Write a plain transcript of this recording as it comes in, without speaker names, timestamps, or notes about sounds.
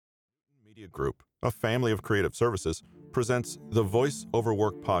Media Group, a family of creative services, presents the Voice Over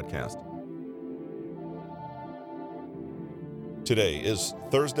Work podcast. Today is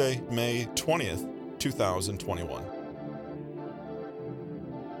Thursday, May 20th, 2021.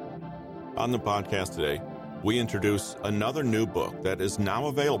 On the podcast today, we introduce another new book that is now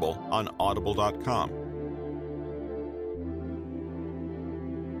available on audible.com.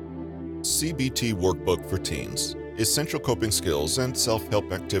 CBT Workbook for Teens: Essential Coping Skills and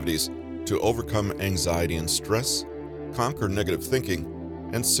Self-Help Activities to Overcome Anxiety and Stress, Conquer Negative Thinking,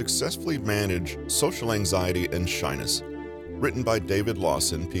 and Successfully Manage Social Anxiety and Shyness. Written by David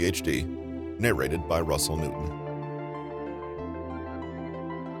Lawson, Ph.D., narrated by Russell Newton.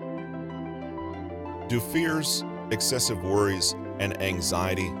 Do fears, excessive worries, and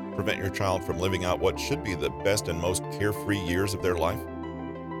anxiety prevent your child from living out what should be the best and most carefree years of their life?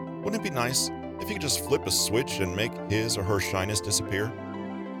 Wouldn't it be nice if you could just flip a switch and make his or her shyness disappear?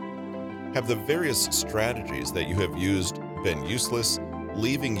 Have the various strategies that you have used been useless,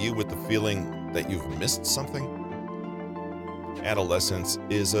 leaving you with the feeling that you've missed something? Adolescence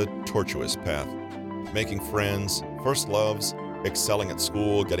is a tortuous path. Making friends, first loves, excelling at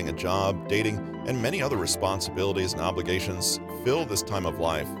school, getting a job, dating, and many other responsibilities and obligations fill this time of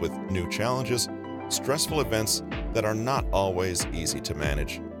life with new challenges, stressful events that are not always easy to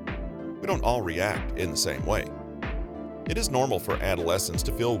manage. We don't all react in the same way. It is normal for adolescents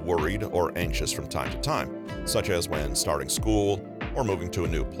to feel worried or anxious from time to time, such as when starting school or moving to a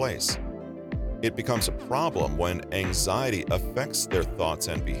new place. It becomes a problem when anxiety affects their thoughts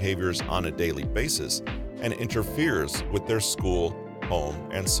and behaviors on a daily basis and interferes with their school, home,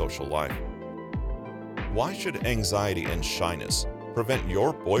 and social life. Why should anxiety and shyness prevent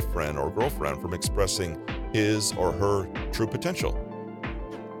your boyfriend or girlfriend from expressing his or her true potential?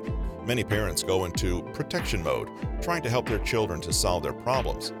 Many parents go into protection mode, trying to help their children to solve their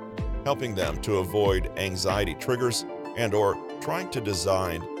problems, helping them to avoid anxiety triggers and/or trying to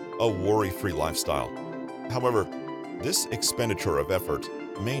design a worry-free lifestyle. However, this expenditure of effort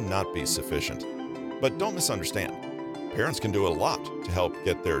may not be sufficient. But don't misunderstand. Parents can do a lot to help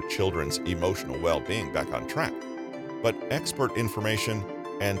get their children's emotional well-being back on track. But expert information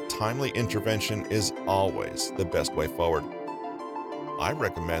and timely intervention is always the best way forward. I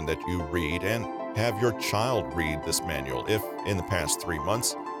recommend that you read and have your child read this manual if, in the past 3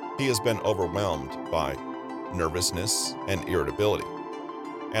 months, he has been overwhelmed by nervousness and irritability.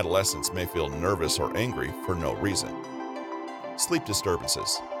 Adolescents may feel nervous or angry for no reason. Sleep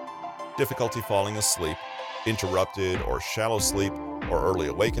disturbances, difficulty falling asleep, interrupted or shallow sleep or early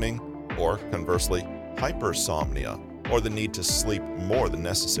awakening, or conversely, hypersomnia or the need to sleep more than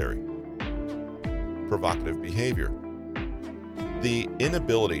necessary. Provocative behavior. The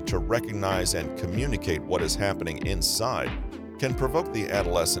inability to recognize and communicate what is happening inside can provoke the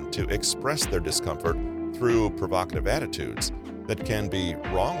adolescent to express their discomfort through provocative attitudes that can be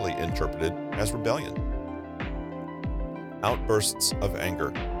wrongly interpreted as rebellion. Outbursts of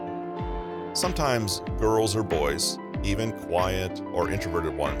anger. Sometimes girls or boys, even quiet or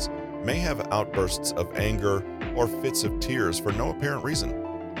introverted ones, may have outbursts of anger or fits of tears for no apparent reason.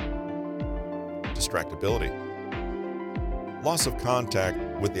 Distractibility. Loss of contact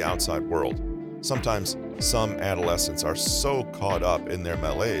with the outside world. Sometimes some adolescents are so caught up in their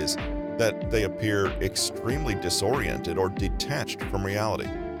malaise that they appear extremely disoriented or detached from reality.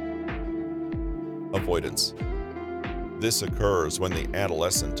 Avoidance. This occurs when the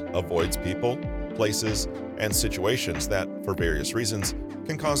adolescent avoids people, places, and situations that, for various reasons,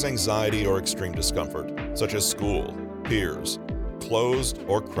 can cause anxiety or extreme discomfort, such as school, peers, closed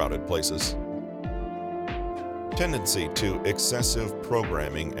or crowded places. Tendency to excessive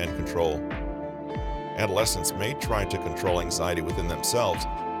programming and control. Adolescents may try to control anxiety within themselves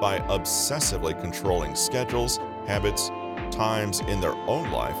by obsessively controlling schedules, habits, times in their own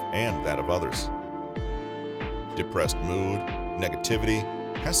life and that of others. Depressed mood, negativity,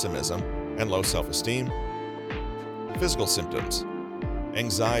 pessimism, and low self-esteem. Physical symptoms.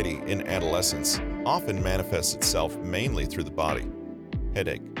 Anxiety in adolescence often manifests itself mainly through the body.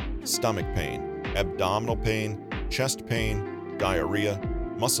 Headache, stomach pain, abdominal pain, chest pain, diarrhea,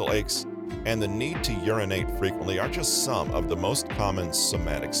 muscle aches, and the need to urinate frequently are just some of the most common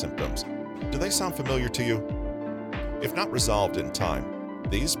somatic symptoms. Do they sound familiar to you? If not resolved in time,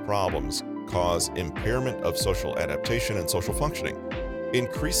 these problems cause impairment of social adaptation and social functioning,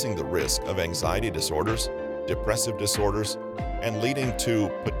 increasing the risk of anxiety disorders, depressive disorders, and leading to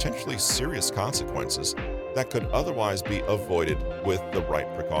potentially serious consequences that could otherwise be avoided with the right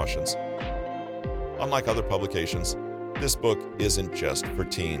precautions. Unlike other publications, this book isn't just for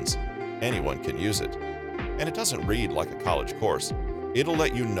teens. Anyone can use it. And it doesn't read like a college course. It'll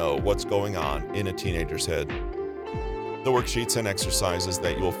let you know what's going on in a teenager's head. The worksheets and exercises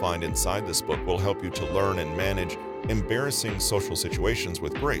that you will find inside this book will help you to learn and manage embarrassing social situations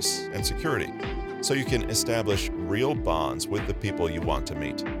with grace and security, so you can establish real bonds with the people you want to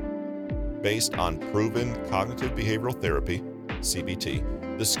meet. Based on proven cognitive behavioral therapy,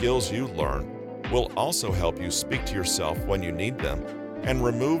 CBT, the skills you learn will also help you speak to yourself when you need them and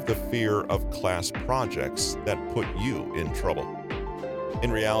remove the fear of class projects that put you in trouble.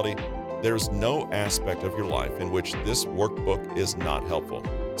 In reality, there's no aspect of your life in which this workbook is not helpful.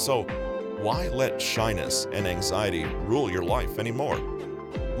 So, why let shyness and anxiety rule your life anymore?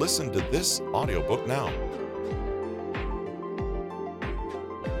 Listen to this audiobook now.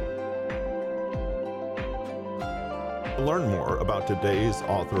 To learn more about today's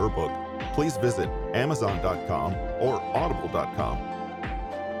author or book, please visit Amazon.com or Audible.com.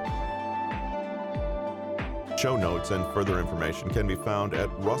 Show notes and further information can be found at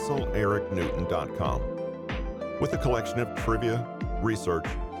RussellEricNewton.com. With a collection of trivia, research,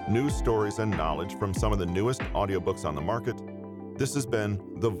 news stories, and knowledge from some of the newest audiobooks on the market, this has been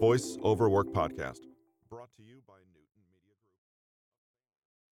the Voice Over Work Podcast, brought to you by New.